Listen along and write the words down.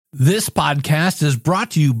This podcast is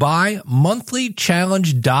brought to you by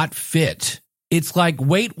monthlychallenge.fit. It's like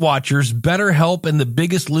Weight Watchers, BetterHelp, and The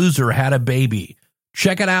Biggest Loser had a baby.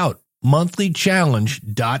 Check it out,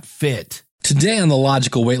 monthlychallenge.fit. Today on the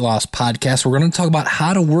Logical Weight Loss Podcast, we're going to talk about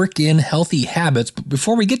how to work in healthy habits. But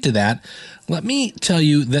before we get to that, let me tell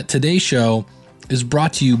you that today's show is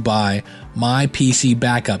brought to you by MyPC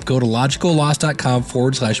Backup. Go to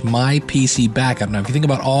logicalloss.com/MyPC Backup. Now, if you think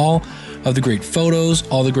about all of the great photos,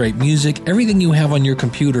 all the great music, everything you have on your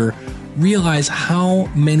computer, realize how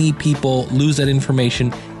many people lose that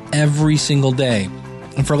information every single day.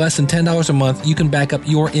 And for less than $10 a month, you can back up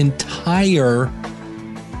your entire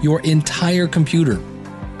computer.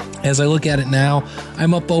 As I look at it now,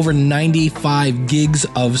 I'm up over 95 gigs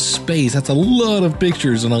of space. That's a lot of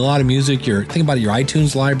pictures and a lot of music. Think about your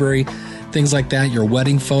iTunes library, things like that, your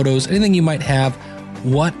wedding photos, anything you might have.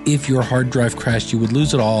 What if your hard drive crashed? You would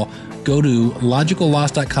lose it all. Go to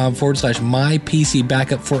logicalloss.com/MyPC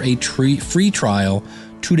Backup for a free trial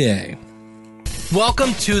today.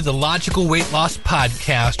 Welcome to the Logical Weight Loss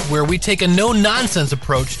Podcast, where we take a no-nonsense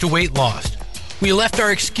approach to weight loss. We left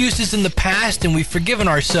our excuses in the past and we've forgiven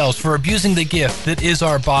ourselves for abusing the gift that is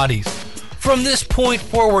our bodies. From this point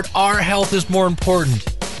forward, our health is more important.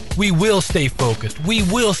 We will stay focused. We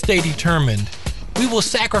will stay determined. We will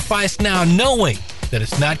sacrifice now knowing that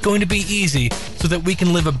it's not going to be easy so that we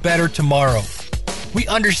can live a better tomorrow. We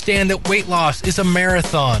understand that weight loss is a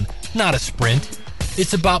marathon, not a sprint.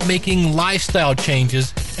 It's about making lifestyle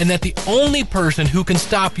changes and that the only person who can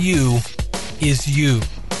stop you is you.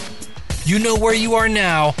 You know where you are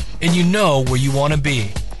now, and you know where you want to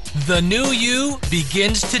be. The new you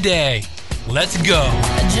begins today. Let's go.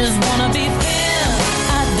 I just want to be thin.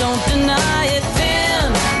 I don't deny it,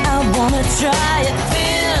 thin. I want to try it,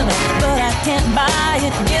 thin. But I can't buy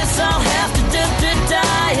it. Guess I'll have to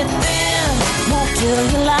diet thin. Won't tell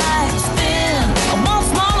you lies, thin. I want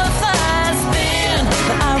smaller thighs, thin.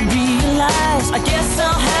 But I realize I guess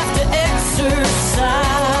I'll have to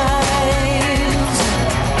exercise.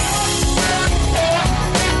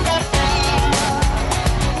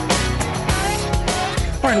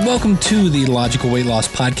 All right, welcome to the Logical Weight Loss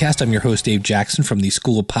Podcast. I'm your host, Dave Jackson from the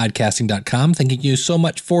schoolofpodcasting.com. Thanking you so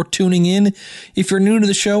much for tuning in. If you're new to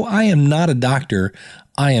the show, I am not a doctor.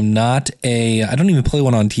 I don't even play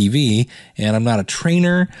one on TV, and I'm not a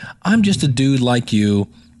trainer. I'm just a dude like you,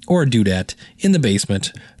 or a dudette, in the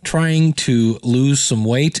basement, trying to lose some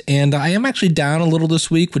weight. And I am actually down a little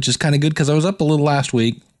this week, which is kind of good because I was up a little last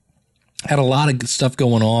week. Had a lot of stuff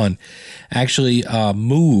going on. Actually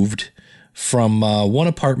moved from one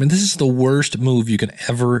apartment. This is the worst move you can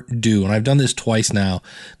ever do. And I've done this twice now.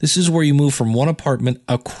 This is where you move from one apartment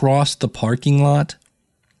across the parking lot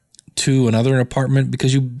to another apartment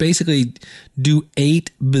because you basically do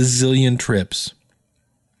 8 bazillion trips.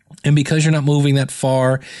 And because you're not moving that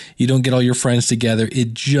far, you don't get all your friends together.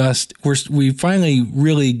 We finally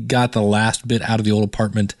really got the last bit out of the old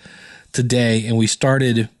apartment today. And we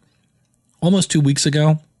started almost 2 weeks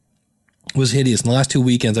ago. It was hideous. In the last 2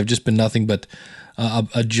 weekends, I've just been nothing but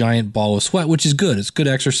a giant ball of sweat, which is good. It's good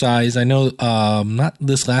exercise. I know not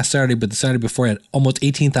this last Saturday, but the Saturday before, I had almost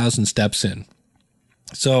 18,000 steps in.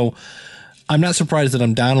 So I'm not surprised that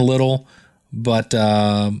I'm down a little, but,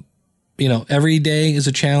 every day is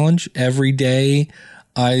a challenge. Every day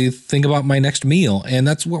I think about my next meal, and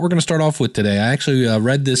that's what we're going to start off with today. I actually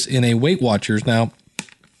read this in a Weight Watchers. Now,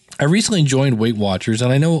 I recently joined Weight Watchers,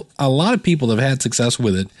 and I know a lot of people have had success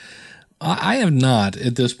with it. I have not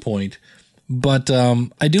at this point, but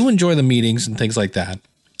I do enjoy the meetings and things like that.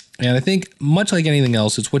 And I think much like anything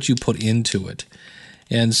else, it's what you put into it.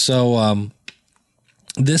 And so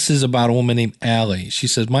this is about a woman named Allie. She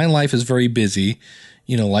says, my life is very busy,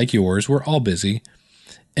 like yours. We're all busy.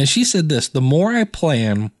 And she said this, the more I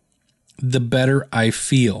plan, the better I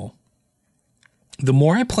feel. The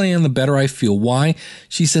more I plan, the better I feel. Why?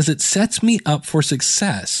 She says it sets me up for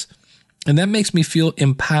success. And that makes me feel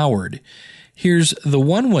empowered. Here's the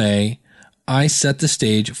one way I set the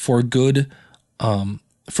stage for good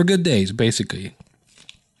days, basically.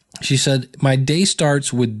 She said, my day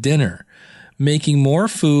starts with dinner. Making more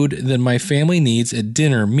food than my family needs at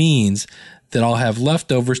dinner means that I'll have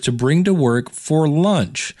leftovers to bring to work for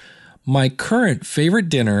lunch. My current favorite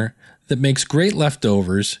dinner that makes great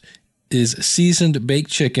leftovers is seasoned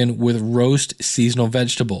baked chicken with roast seasonal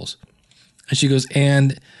vegetables. And she goes,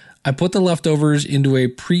 and I put the leftovers into a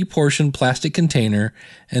pre-portioned plastic container,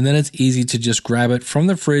 and then it's easy to just grab it from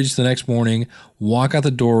the fridge the next morning, walk out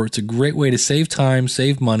the door. It's a great way to save time,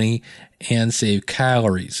 save money, and save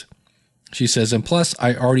calories. She says, and plus,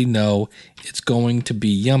 I already know it's going to be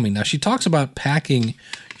yummy. Now, she talks about packing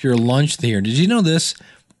your lunch there. Did you know this?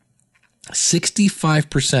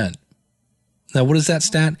 65%. Now, what is that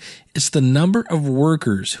stat? It's the number of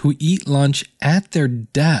workers who eat lunch at their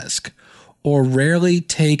desk or rarely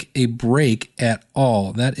take a break at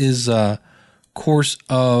all. That is a course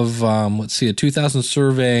of, a 2000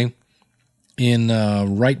 survey in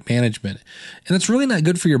Right Management. And it's really not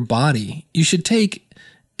good for your body. You should take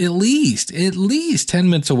at least 10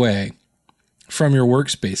 minutes away from your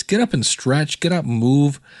workspace. Get up and stretch, get up,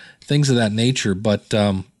 move, things of that nature. But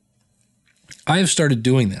I have started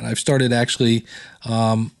doing that. I've started actually,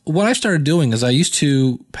 what I started doing is I used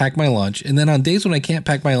to pack my lunch, and then on days when I can't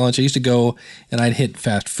pack my lunch, I used to go and I'd hit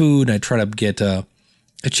fast food, and I'd try to get a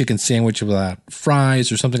chicken sandwich without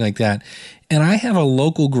fries or something like that. And I have a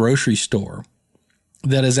local grocery store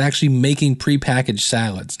that is actually making prepackaged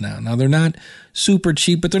salads now. Now, they're not super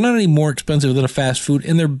cheap, but they're not any more expensive than a fast food,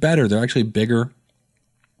 and they're better. They're actually bigger.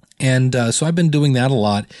 And so I've been doing that a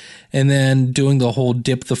lot, and then doing the whole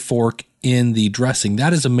dip the fork in the dressing.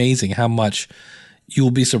 That is amazing how much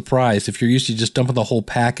you'll be surprised if you're used to just dumping the whole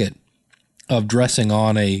packet of dressing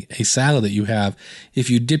on a salad that you have.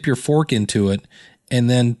 If you dip your fork into it and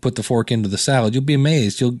then put the fork into the salad, you'll be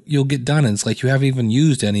amazed. You'll get done, and it's like you haven't even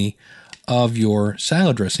used any of your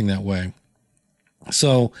salad dressing that way.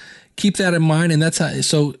 So keep that in mind. And that's how,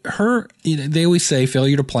 so they always say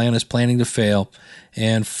failure to plan is planning to fail.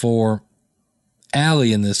 And for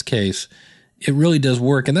Allie in this case, it really does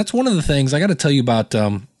work. And that's one of the things I got to tell you about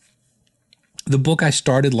the book I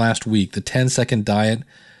started last week, The 10-Second Diet.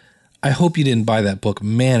 I hope you didn't buy that book.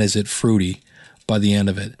 Man, is it fruity by the end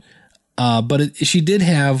of it. But she did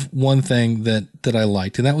have one thing that I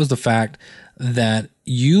liked, and that was the fact that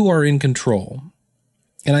you are in control.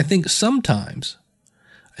 And I think sometimes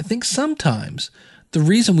the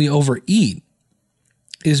reason we overeat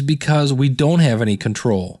is because we don't have any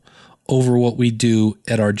control over what we do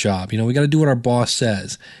at our job. We got to do what our boss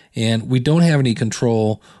says, and we don't have any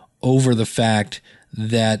control over the fact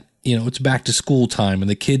that, it's back to school time and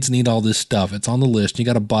the kids need all this stuff. It's on the list. You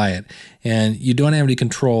got to buy it, and you don't have any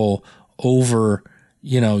control over,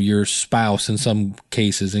 your spouse in some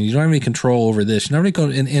cases, and you don't have any control over this. You don't have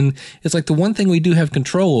any and it's like the one thing we do have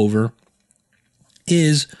control over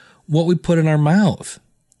is what we put in our mouth,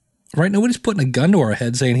 right? Nobody's putting a gun to our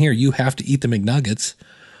head saying, here, you have to eat the McNuggets,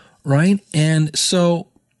 right? And so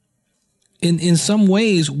in some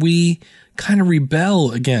ways, we kind of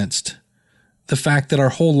rebel against the fact that our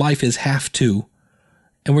whole life is have to.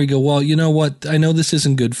 And we go, well, you know what? I know this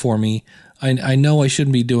isn't good for me. I know I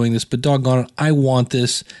shouldn't be doing this, but doggone it, I want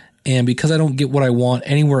this. And because I don't get what I want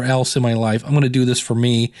anywhere else in my life, I'm going to do this for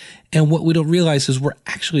me. And what we don't realize is we're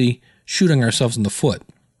actually shooting ourselves in the foot.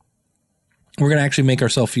 We're going to actually make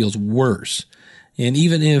ourselves feel worse. And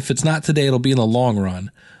even if it's not today, it'll be in the long run.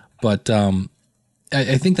 But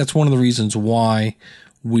I think that's one of the reasons why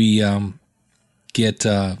we get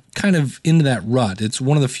kind of into that rut. It's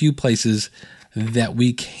one of the few places that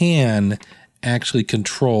we can actually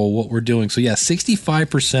control what we're doing. So yeah,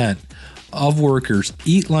 65% of workers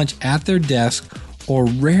eat lunch at their desk or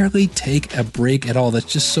rarely take a break at all. That's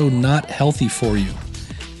just so not healthy for you.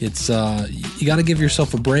 It's you got to give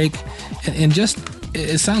yourself a break, and just,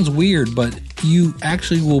 it sounds weird, but you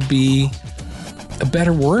actually will be a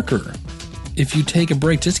better worker if you take a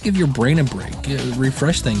break. Just give your brain a break,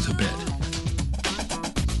 refresh things a bit.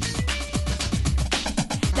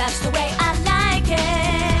 That's the way I like it.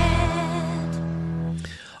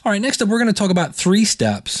 All right, next up, we're going to talk about 3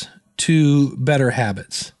 steps to better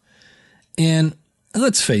habits. And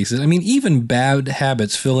let's face it, I mean, even bad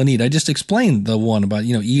habits fill a need. I just explained the one about,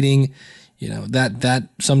 eating, that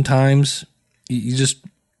sometimes you just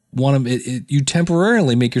want to, you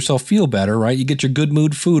temporarily make yourself feel better, right? You get your good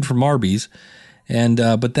mood food from Arby's. And,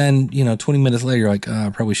 but then, 20 minutes later, you're like, I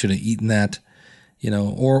probably should have eaten that,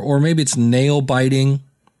 or maybe it's nail biting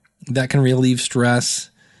that can relieve stress.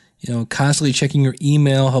 Constantly checking your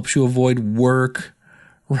email helps you avoid work,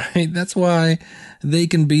 right? That's why they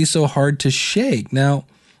can be so hard to shake. Now,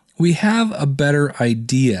 we have a better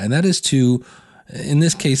idea, and that is to, in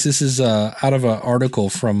this case, this is out of an article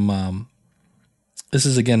from, this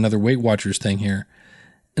is, again, another Weight Watchers thing here,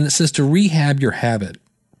 and it says to rehab your habit.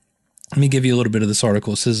 Let me give you a little bit of this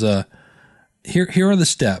article. It says, here are the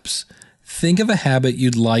steps. Think of a habit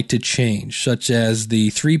you'd like to change, such as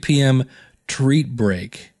the 3 p.m. treat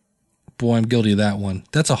break. Boy, I'm guilty of that one.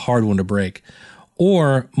 That's a hard one to break.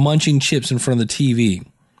 Or munching chips in front of the TV.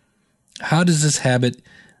 How does this habit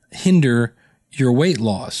hinder your weight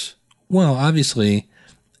loss? Well, obviously,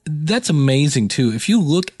 that's amazing too. If you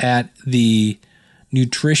look at the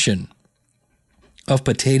nutrition of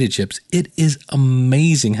potato chips, it is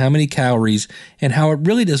amazing how many calories and how it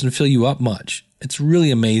really doesn't fill you up much. It's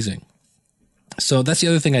really amazing. So that's the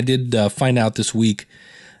other thing I did find out this week,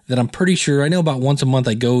 that I'm pretty sure, I know about once a month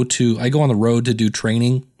I go on the road to do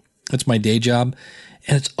training. That's my day job.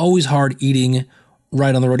 And it's always hard eating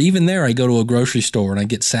right on the road. Even there, I go to a grocery store and I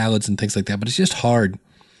get salads and things like that, but it's just hard.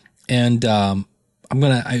 And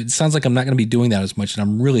it sounds like I'm not going to be doing that as much, and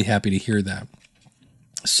I'm really happy to hear that.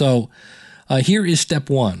 So here is step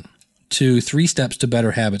 1 to 3 steps to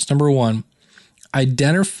better habits. Number 1,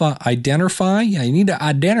 identify. Yeah, you need to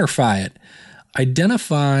identify it.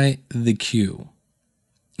 Identify the cue.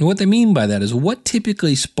 And what they mean by that is, what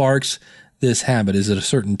typically sparks this habit? Is it a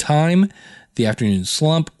certain time, the afternoon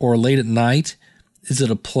slump, or late at night? Is it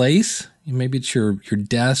a place? Maybe it's your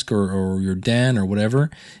desk or your den or whatever.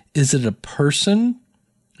 Is it a person?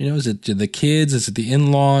 Is it the kids? Is it the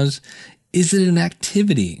in-laws? Is it an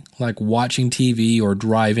activity like watching TV or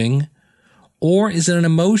driving? Or is it an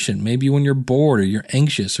emotion? Maybe when you're bored or you're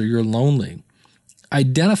anxious or you're lonely.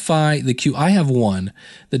 Identify the cue. I have one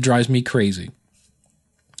that drives me crazy.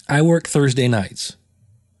 I work Thursday nights,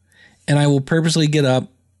 and I will purposely get up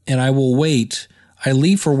and I will wait. I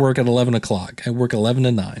leave for work at 11 o'clock. I work 11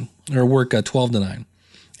 to 9, or work 12 to 9.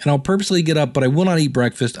 And I'll purposely get up, but I will not eat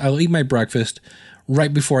breakfast. I'll eat my breakfast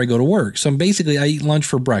right before I go to work. So basically, I eat lunch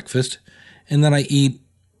for breakfast, and then I eat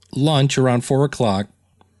lunch around 4 o'clock.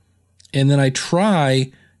 And then I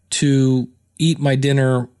try to eat my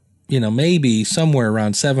dinner, maybe somewhere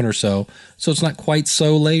around 7 or so. So it's not quite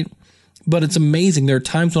so late, but it's amazing. There are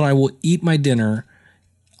times when I will eat my dinner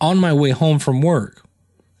on my way home from work,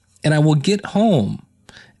 and I will get home,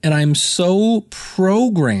 and I'm so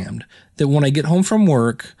programmed that when I get home from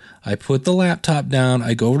work, I put the laptop down,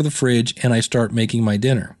 I go over to the fridge, and I start making my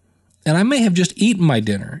dinner. And I may have just eaten my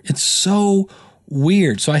dinner. It's so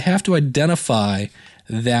weird. So I have to identify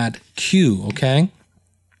that cue, okay?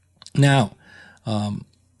 Now,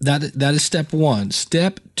 that is step 1.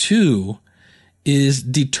 Step 2 is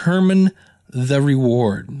determine the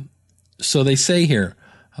reward. So they say here,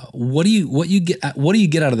 what do you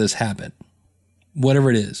get out of this habit? Whatever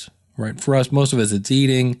it is, right? For us, most of us, it's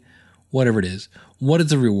eating, whatever it is. What is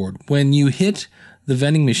the reward? When you hit the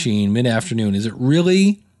vending machine mid-afternoon, is it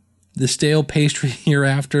really the stale pastry you're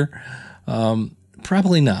after?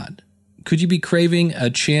 Probably not. Could you be craving a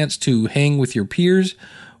chance to hang with your peers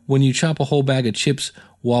when you chop a whole bag of chips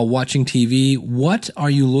while watching TV? What are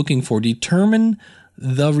you looking for? Determine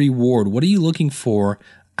the reward. What are you looking for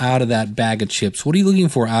out of that bag of chips? What are you looking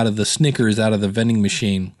for out of the Snickers, out of the vending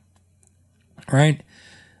machine? Right?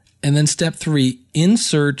 And then step 3,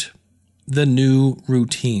 insert the new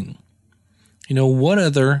routine. What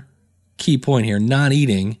other key point here? Not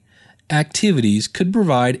eating activities could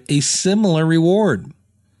provide a similar reward.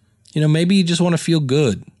 Maybe you just want to feel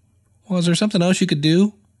good. Well, is there something else you could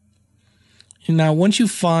do? Now, once you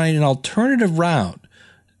find an alternative route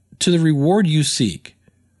to the reward you seek,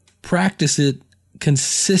 practice it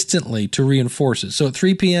consistently to reinforce it. So at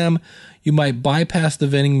 3 p.m., you might bypass the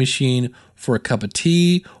vending machine for a cup of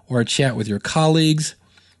tea or a chat with your colleagues,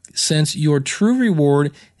 since your true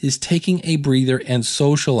reward is taking a breather and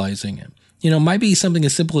socializing it. It might be something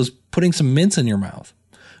as simple as putting some mints in your mouth,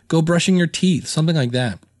 go brushing your teeth, something like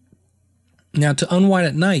that. Now, to unwind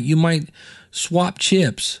at night, you might swap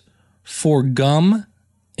chips for gum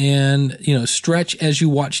and, stretch as you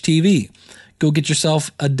watch TV. Go get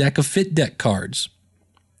yourself a deck of Fitdeck cards,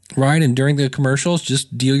 right? And during the commercials,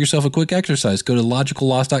 just deal yourself a quick exercise. Go to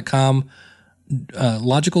logicalloss.com,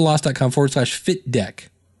 logicalloss.com/Fitdeck,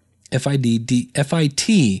 FITDECK.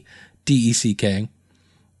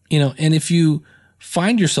 And if you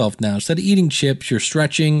find yourself now, instead of eating chips, you're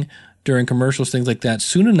stretching during commercials, things like that,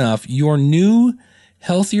 soon enough, your new,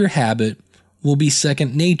 healthier habit will be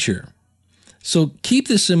second nature. So keep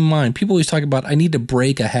this in mind. People always talk about, I need to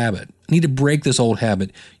break a habit. I need to break this old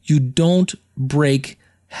habit. You don't break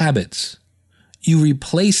habits. You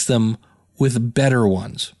replace them with better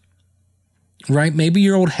ones, right? Maybe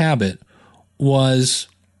your old habit was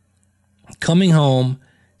coming home,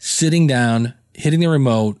 sitting down, hitting the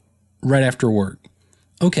remote right after work.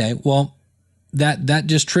 Okay, well, that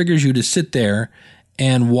just triggers you to sit there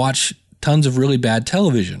and watch tons of really bad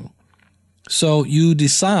television. So you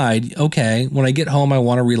decide, okay, when I get home, I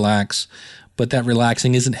want to relax, but that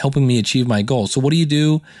relaxing isn't helping me achieve my goal. So what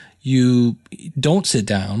do? You don't sit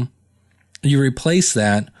down. You replace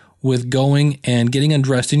that with going and getting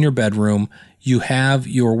undressed in your bedroom. You have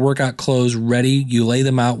your workout clothes ready. You lay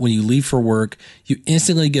them out when you leave for work. You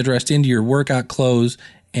instantly get dressed into your workout clothes,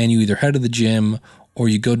 and you either head to the gym or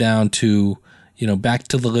you go down to, back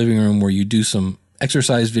to the living room where you do some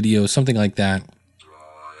exercise videos, something like that.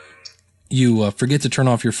 You forget to turn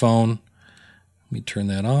off your phone. Let me turn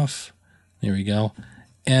that off. There we go.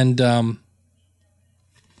 And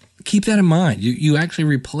keep that in mind. You actually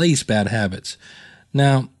replace bad habits.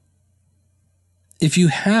 Now, if you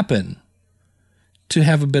happen to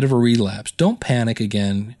have a bit of a relapse, don't panic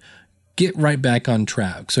again. Get right back on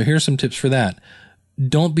track. So here's some tips for that.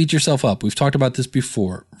 Don't beat yourself up. We've talked about this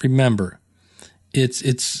before. Remember,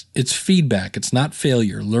 it's feedback. It's not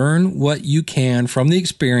failure. Learn what you can from the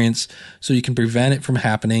experience so you can prevent it from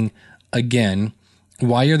happening again.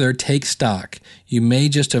 While you're there, take stock. You may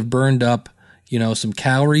just have burned up, some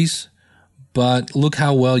calories, but look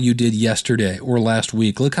how well you did yesterday or last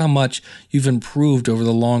week. Look how much you've improved over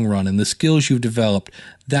the long run and the skills you've developed.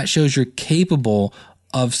 That shows you're capable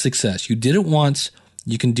of success. You did it once,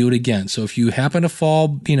 you can do it again. So if you happen to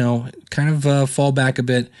fall, fall back a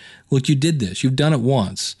bit, look, you did this. You've done it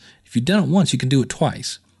once. If you've done it once, you can do it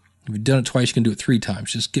twice. If you've done it twice, you can do it 3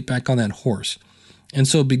 times. Just get back on that horse. And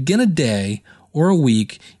so begin a day or a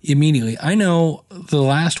week immediately. I know the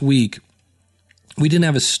last week, we didn't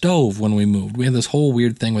have a stove when we moved. We had this whole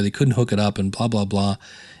weird thing where they couldn't hook it up and blah, blah, blah.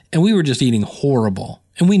 And we were just eating horrible.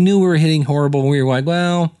 And we knew we were hitting horrible. And we were like,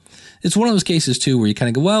 well, it's one of those cases too where you kind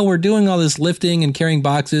of go, well, we're doing all this lifting and carrying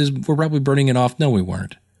boxes. We're probably burning it off. No, we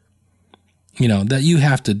weren't. That you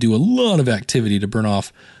have to do a lot of activity to burn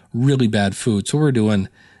off really bad food. So we're doing,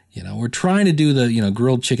 we're trying to do the,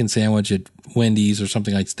 grilled chicken sandwich at Wendy's or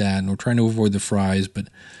something like that. And we're trying to avoid the fries. But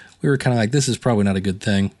we were kind of like, this is probably not a good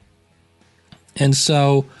thing. And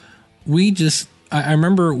so I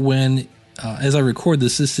remember when, as I record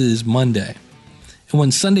this is Monday. And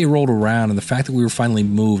when Sunday rolled around and the fact that we were finally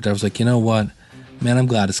moved, I was like, you know what, man, I'm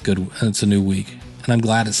glad it's good. It's a new week and I'm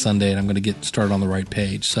glad it's Sunday and I'm going to get started on the right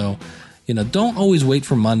page. So, don't always wait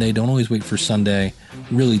for Monday. Don't always wait for Sunday.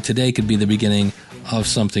 Really, today could be the beginning of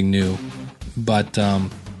something new, but,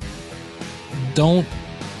 don't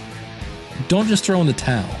just throw in the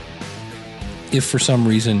towel if for some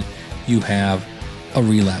reason you have a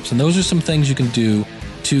relapse. And those are some things you can do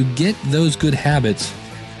to get those good habits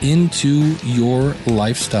into your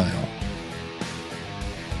lifestyle.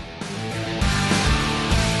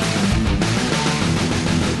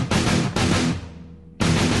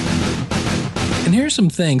 And here's some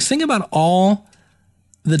things. Think about all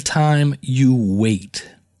the time you wait.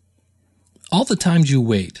 All the times you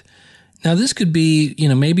wait. Now, this could be,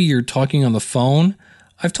 maybe you're talking on the phone.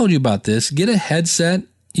 I've told you about this. Get a headset.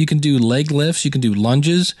 You can do leg lifts. You can do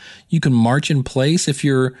lunges. You can march in place.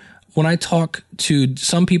 When I talk to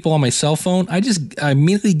some people on my cell phone, I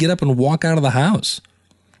immediately get up and walk out of the house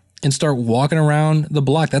and start walking around the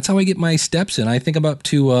block. That's how I get my steps in. I think I'm up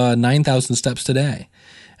to 9,000 steps today.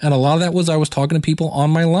 And a lot of that was I was talking to people on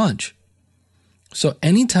my lunch. So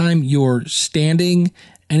anytime you're standing,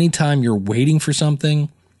 anytime you're waiting for something,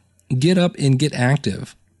 get up and get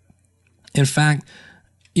active. In fact,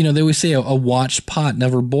 they always say a watched pot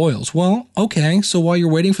never boils. Well, okay, so while you're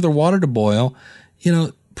waiting for the water to boil,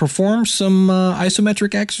 perform some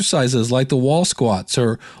isometric exercises like the wall squats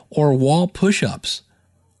or wall push-ups.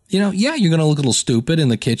 You're going to look a little stupid in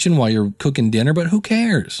the kitchen while you're cooking dinner, but who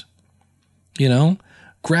cares?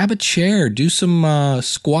 Grab a chair, do some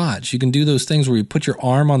squats. You can do those things where you put your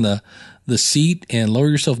arm on the seat and lower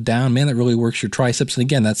yourself down. Man, that really works your triceps. And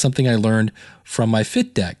again, that's something I learned from my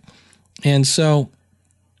Fit Deck. And so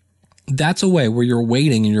that's a way where you're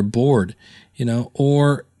waiting and you're bored,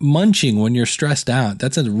 or munching when you're stressed out.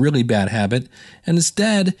 That's a really bad habit. And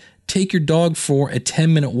instead, take your dog for a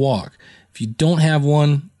 10-minute walk. If you don't have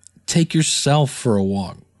one, take yourself for a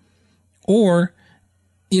walk. Or,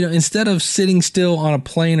 instead of sitting still on a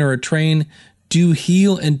plane or a train, do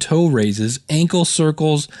heel and toe raises, ankle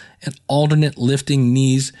circles, and alternate lifting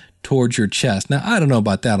knees towards your chest. Now, I don't know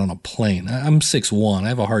about that on a plane. I'm 6'1". I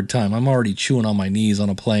have a hard time. I'm already chewing on my knees on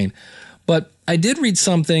a plane. But I did read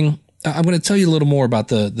something. I'm going to tell you a little more about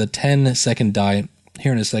the 10-second diet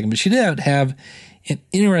here in a second. But she did have an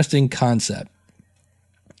interesting concept.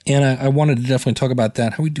 And I wanted to definitely talk about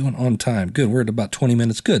that. How are we doing on time? Good. We're at about 20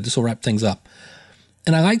 minutes. Good. This will wrap things up.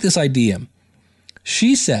 And I like this idea.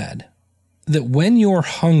 She said that when you're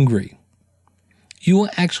hungry, you will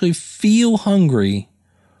actually feel hungry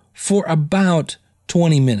for about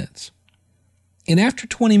 20 minutes. And after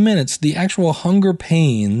 20 minutes, the actual hunger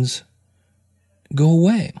pains go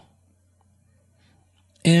away.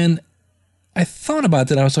 And I thought about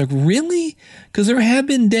that. I was like, really? Because there have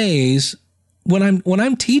been days when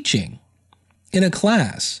I'm teaching in a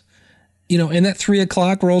class, and that 3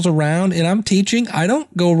 o'clock rolls around and I'm teaching, I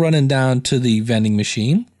don't go running down to the vending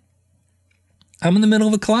machine. I'm in the middle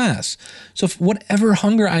of a class. So if whatever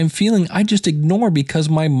hunger I'm feeling, I just ignore because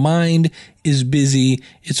my mind is busy.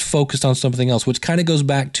 It's focused on something else, which kind of goes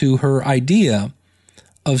back to her idea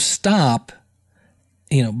of stop,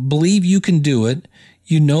 believe you can do it.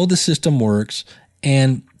 you know the system works,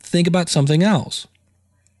 and think about something else,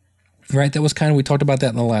 right? That was kind of, we talked about that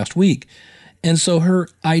in the last week. And so her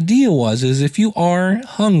idea is if you are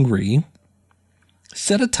hungry,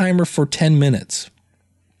 set a timer for 10 minutes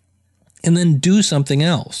and then do something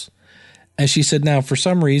else. As she said, now for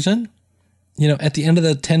some reason, at the end of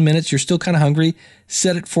the 10 minutes, you're still kind of hungry,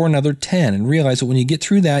 set it for another 10 and realize that when you get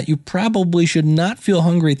through that, you probably should not feel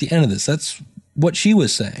hungry at the end of this. That's what she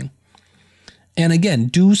was saying. And again,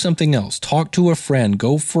 do something else. Talk to a friend,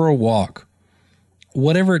 go for a walk,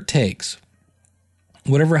 whatever it takes,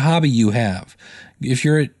 whatever hobby you have. If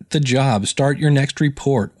you're at the job, start your next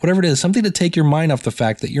report, whatever it is, something to take your mind off the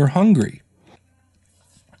fact that you're hungry.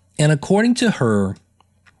 And according to her,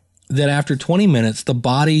 that after 20 minutes, the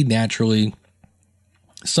body naturally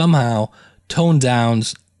somehow tones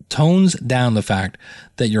down the fact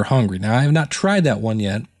that you're hungry. Now, I have not tried that one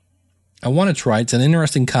yet. I want to try it. It's an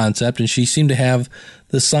interesting concept, and she seemed to have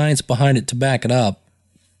the science behind it to back it up.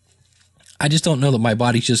 I just don't know that my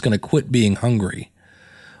body's just going to quit being hungry.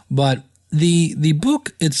 But the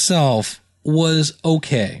book itself was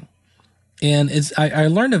okay. And I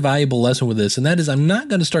learned a valuable lesson with this, and that is I'm not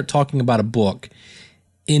going to start talking about a book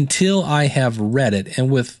until I have read it.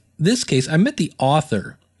 And with this case, I met the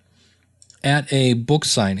author at a book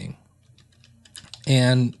signing,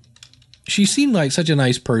 and she seemed like such a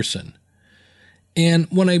nice person. And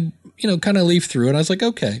when I, kind of leaf through it, I was like,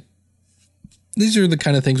 okay, these are the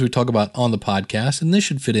kind of things we talk about on the podcast, and this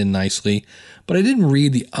should fit in nicely. But I didn't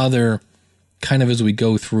read the other kind of as we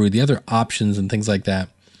go through the other options and things like that.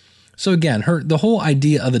 So again, the whole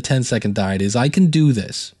idea of the 10-second diet is I can do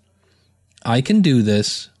this. I can do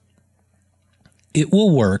this. It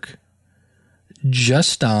will work. Just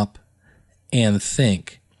stop and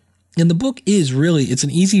think. And the book is really, it's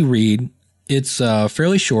an easy read. It's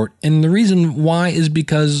fairly short. And the reason why is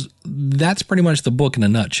because that's pretty much the book in a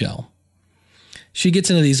nutshell. She gets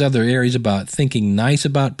into these other areas about thinking nice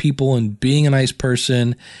about people and being a nice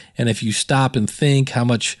person. And if you stop and think how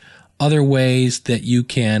much other ways that you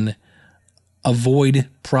can avoid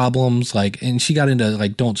problems, and she got into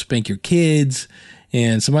don't spank your kids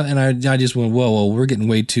and I just went, whoa, we're getting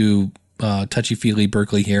way too touchy-feely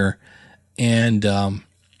Berkeley here. And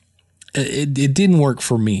it didn't work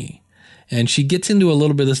for me. And she gets into a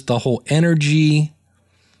little bit of the whole energy.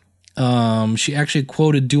 She actually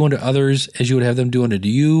quoted, do unto others as you would have them do unto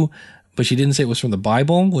you. But she didn't say it was from the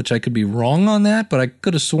Bible, which I could be wrong on that. But I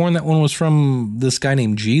could have sworn that one was from this guy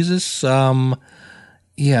named Jesus. So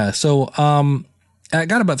I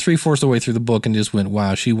got about 3/4 of the way through the book and just went,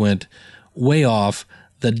 wow, she went way off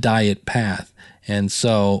the diet path. And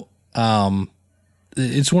so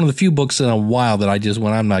it's one of the few books in a while that I just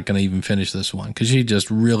went, I'm not going to even finish this one, because she just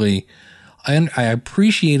really, I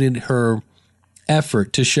appreciated her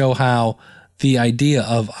effort to show how the idea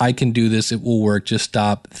of I can do this, it will work, just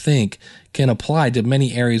stop, think, can apply to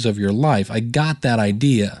many areas of your life. I got that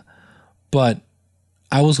idea, but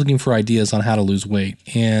I was looking for ideas on how to lose weight.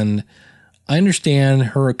 And I understand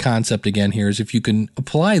her concept again here is if you can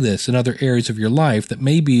apply this in other areas of your life that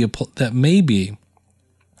may be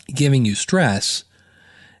giving you stress,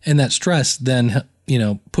 and that stress then,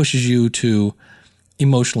 pushes you to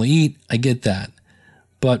emotionally eat. I get that.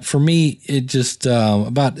 But for me, it just,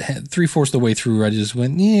 about 3/4 of the way through, I just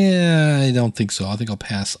went, yeah, I don't think so. I think I'll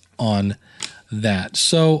pass on that.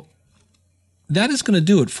 So that is going to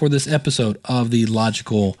do it for this episode of the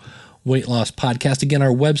Logical Weight Loss Podcast. Again, our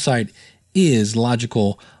website is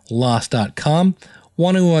logicalloss.com.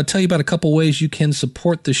 Want to tell you about a couple ways you can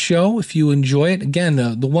support the show if you enjoy it. Again,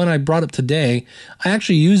 the one I brought up today, I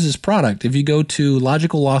actually use this product. If you go to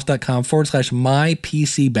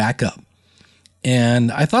logicalloss.com/mypcbackup.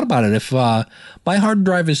 And I thought about it. If my hard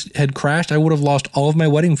drive had crashed, I would have lost all of my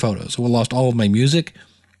wedding photos. I would have lost all of my music.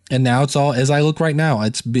 And now it's all, as I look right now,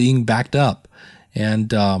 it's being backed up. And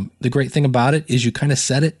the great thing about it is you kind of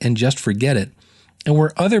set it and just forget it. And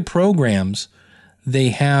where other programs, they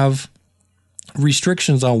have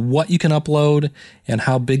restrictions on what you can upload and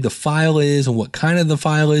how big the file is and what kind of the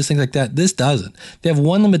file is, things like that. This doesn't. They have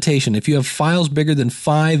one limitation. If you have files bigger than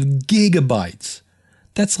 5 gigabytes,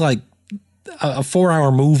 that's like a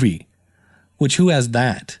 4-hour movie, which who has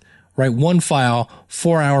that, right? One file,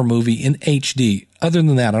 4-hour movie in HD. Other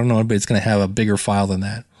than that, I don't know if anybody's going to have a bigger file than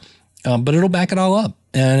that. But it'll back it all up.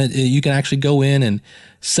 And you can actually go in and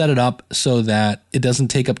set it up so that it doesn't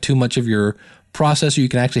take up too much of your processor. You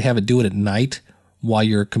can actually have it do it at night while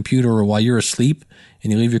your computer or while you're asleep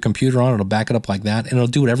and you leave your computer on. It'll back it up like that, and it'll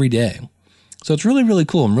do it every day. So it's really, really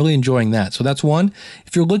cool. I'm really enjoying that. So that's one.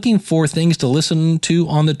 If you're looking for things to listen to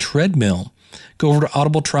on the treadmill, go over to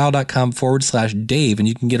audibletrial.com/Dave, and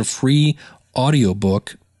you can get a free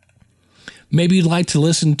audiobook. Maybe you'd like to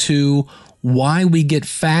listen to Why We Get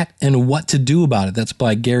Fat and What to Do About It. That's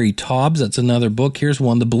by Gary Taubes. That's another book. Here's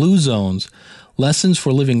one, The Blue Zones, Lessons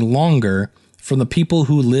for Living Longer from the People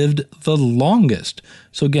Who Lived the Longest.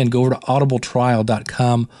 So again, go over to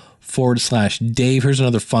audibletrial.com/Dave. Here's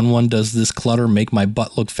another fun one. Does This Clutter Make My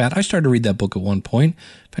Butt Look Fat? I started to read that book at one point.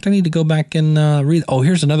 In fact, I need to go back and read. Oh,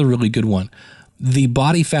 here's another really good one. The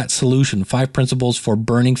Body Fat Solution, 5 Principles for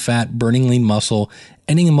Burning Fat, Burning Lean Muscle,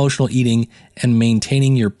 Ending Emotional Eating, and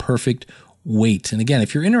Maintaining Your Perfect Weight. And again,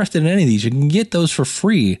 if you're interested in any of these, you can get those for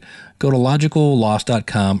free. Go to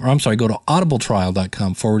logicalloss.com, or I'm sorry, go to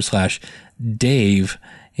audibletrial.com/Dave,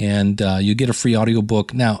 and you get a free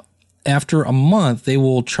audiobook. Now, after a month, they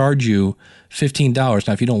will charge you $15.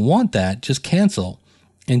 Now, if you don't want that, just cancel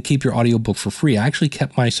and keep your audiobook for free. I actually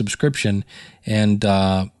kept my subscription, and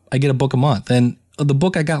I get a book a month. And the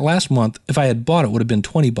book I got last month, if I had bought it, would have been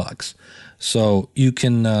 $20. So you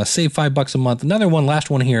can save $5 a month. Another one, last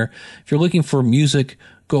one here. If you're looking for music,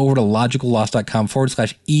 go over to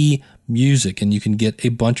logicalloss.com/emusic, and you can get a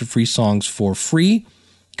bunch of free songs for free.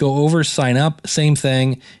 Go over, sign up, same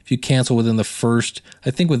thing. If you cancel within the first,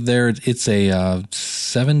 I think with there, it's a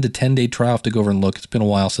 7 to 10 day trial. I have to go over and look. It's been a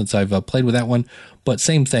while since I've played with that one, but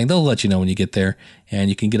same thing. They'll let you know when you get there, and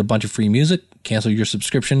you can get a bunch of free music, cancel your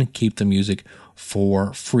subscription, keep the music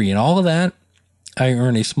for free. And all of that, I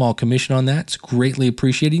earn a small commission on that. It's greatly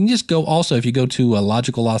appreciated. You can just go also, if you go to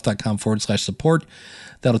logicalloss.com/support,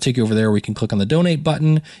 that'll take you over there where you can click on the donate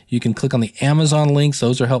button. You can click on the Amazon links.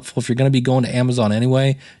 Those are helpful. If you're going to be going to Amazon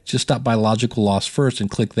anyway, just stop by Logical Loss first and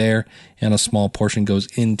click there, and a small portion goes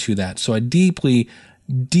into that. So I deeply,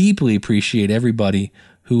 deeply appreciate everybody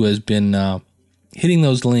who has been hitting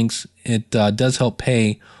those links. It does help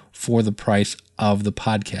pay for the price of the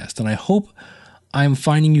podcast. And I hope I'm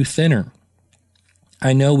finding you thinner.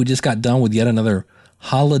 I know we just got done with yet another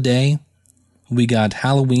holiday. We got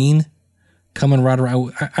Halloween coming right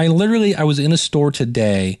around. I was in a store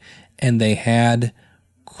today and they had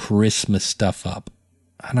Christmas stuff up.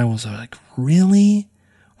 And I was like, really?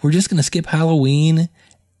 We're just going to skip Halloween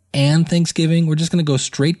and Thanksgiving? We're just going to go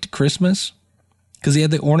straight to Christmas? Because he had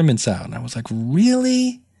the ornaments out. And I was like,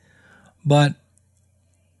 really? But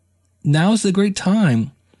now's the great time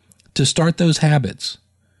to start those habits,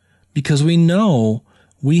 because we know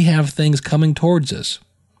we have things coming towards us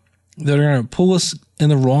that are going to pull us in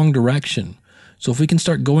the wrong direction. So if we can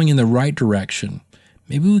start going in the right direction,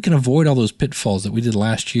 maybe we can avoid all those pitfalls that we did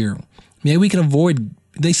last year. Maybe we can avoid,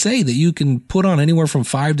 they say that you can put on anywhere from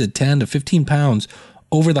 5 to 10 to 15 pounds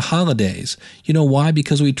over the holidays. You know why?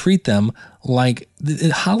 Because we treat them like the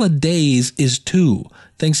holidays is 2.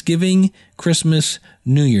 Thanksgiving, Christmas,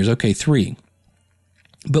 New Year's. Okay, 3.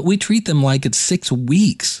 But we treat them like it's 6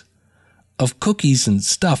 weeks of cookies and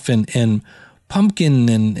stuff and pumpkin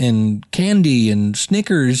and candy and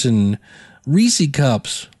Snickers and Reese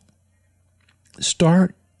cups.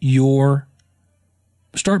 Start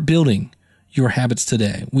building your habits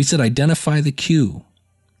today. We said identify the cue,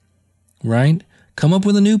 right? Come up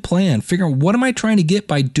with a new plan. Figure out, what am I trying to get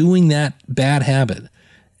by doing that bad habit?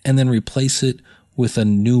 And then replace it with a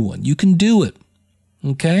new one. You can do it.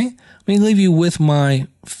 Okay? Let me leave you with my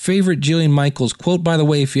favorite Jillian Michaels quote. By the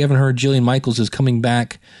way, if you haven't heard, Jillian Michaels is coming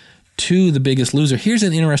back to The Biggest Loser. Here's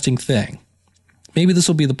an interesting thing. Maybe this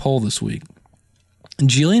will be the poll this week.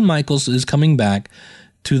 Jillian Michaels is coming back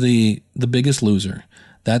to the Biggest Loser.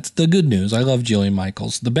 That's the good news. I love Jillian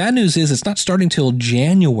Michaels. The bad news is it's not starting till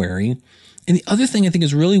January. And the other thing I think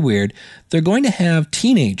is really weird, they're going to have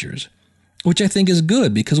teenagers, which I think is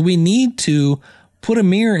good, because we need to put a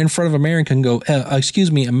mirror in front of America and go,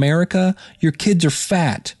 excuse me, America, your kids are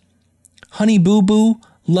fat. Honey Boo Boo,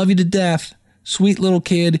 love you to death. Sweet little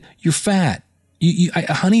kid, you're fat.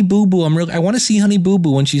 Honey Boo Boo, I want to see Honey Boo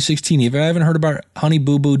Boo when she's 16. If you haven't heard about Honey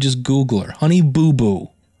Boo Boo, just Google her. Honey Boo Boo.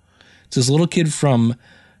 It's this little kid from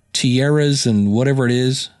Tiaras and whatever it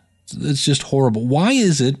is. It's just horrible. Why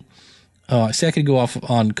is it? I say I could go off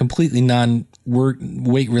on completely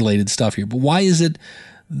non-weight related stuff here, but why is it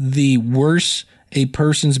the worse a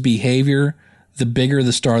person's behavior, the bigger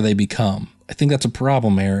the star they become? I think that's a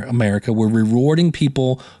problem, America. We're rewarding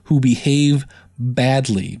people who behave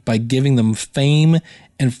badly by giving them fame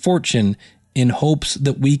and fortune in hopes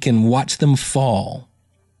that we can watch them fall.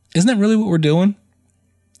 Isn't that really what we're doing?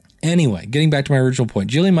 Anyway, getting back to my original point,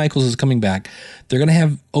 Jillian Michaels is coming back. They're going to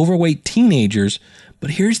have overweight teenagers,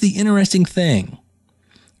 but here's the interesting thing,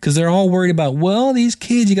 because they're all worried about, well, these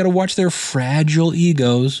kids, you got to watch their fragile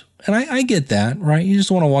egos. And I get that, right? You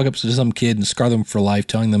just want to walk up to some kid and scar them for life,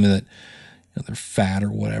 telling them that they're fat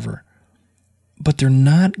or whatever. but they're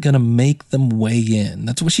not going to make them weigh in.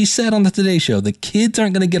 That's what she said on the Today Show. The kids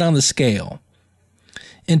aren't going to get on the scale.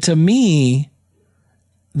 And to me,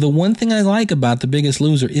 the one thing I like about The Biggest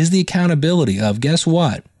Loser is the accountability of, guess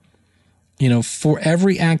what? For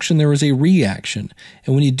every action, there is a reaction.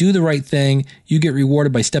 And when you do the right thing, you get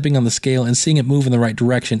rewarded by stepping on the scale and seeing it move in the right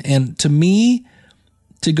direction. And to me,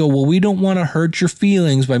 to go, well, we don't want to hurt your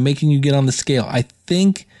feelings by making you get on the scale. I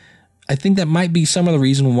think that might be some of the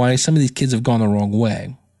reason why some of these kids have gone the wrong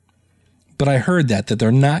way. But I heard that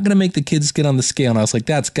they're not going to make the kids get on the scale. And I was like,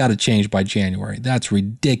 that's got to change by January. That's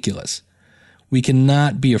ridiculous. We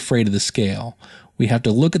cannot be afraid of the scale. We have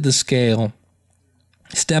to look at the scale,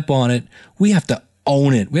 step on it. We have to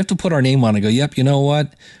own it. We have to put our name on it and go, yep, you know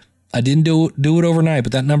what? I didn't do it overnight,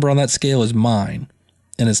 but that number on that scale is mine.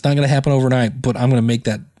 And it's not going to happen overnight, but I'm going to make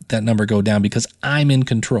that number go down because I'm in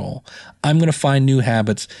control. I'm going to find new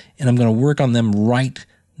habits, and I'm going to work on them right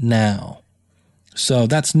now. So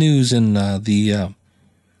that's news in the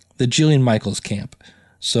Jillian Michaels camp.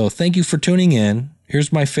 So thank you for tuning in.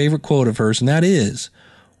 Here's my favorite quote of hers, and that is,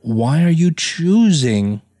 why are you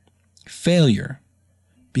choosing failure?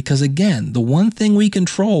 Because again, the one thing we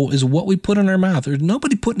control is what we put in our mouth. There's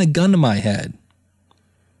nobody putting a gun to my head.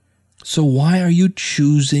 So why are you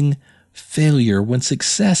choosing failure when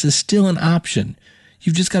success is still an option?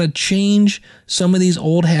 You've just got to change some of these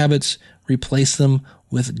old habits, replace them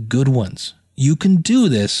with good ones. You can do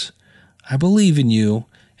this. I believe in you.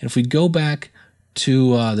 And if we go back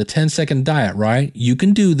to the 10-second diet, right? You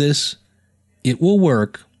can do this. It will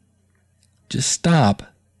work. Just stop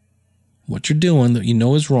what you're doing that you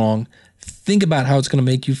know is wrong. Think about how it's going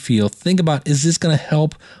to make you feel. Think about, is this going to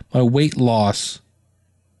help my weight loss?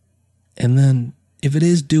 And then if it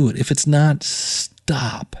is, do it. If it's not,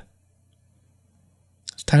 stop.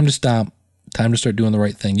 It's time to stop. Time to start doing the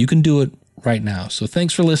right thing. You can do it right now. So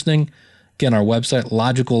thanks for listening. Again, our website,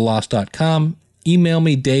 logicalloss.com. Email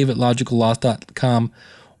me, dave@logicalloss.com,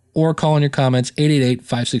 or call in your comments,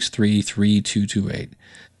 888-563-3228.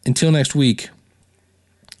 Until next week,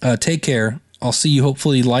 take care. I'll see you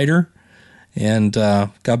hopefully lighter, and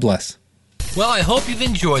God bless. Well, I hope you've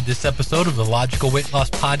enjoyed this episode of the Logical Weight Loss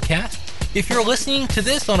Podcast. If you're listening to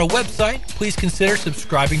this on a website, please consider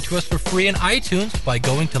subscribing to us for free in iTunes by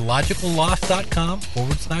going to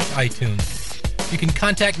logicalloss.com/iTunes. You can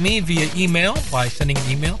contact me via email by sending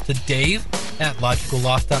an email to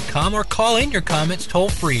dave@logicalloss.com or call in your comments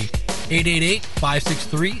toll-free,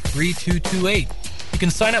 888-563-3228. You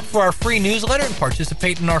can sign up for our free newsletter and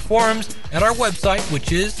participate in our forums at our website,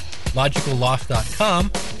 which is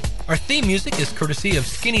logicalloss.com. Our theme music is courtesy of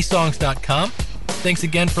skinnysongs.com. Thanks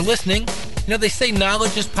again for listening. They say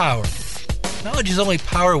knowledge is power. Knowledge is only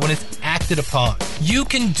power when it's acted upon. You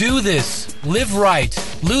can do this. Live right.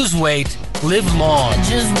 Lose weight. Live long. I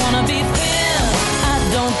just wanna be thin.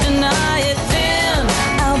 I don't deny it. Thin.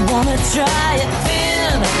 I wanna try it.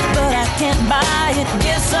 Thin. But I can't buy it.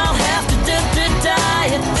 Guess I'll have to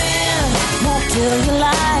diet. Thin. Won't tell you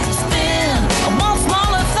lies. Thin. I want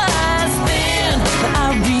smaller thighs. Thin. But I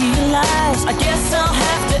realize I guess I'll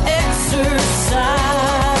have to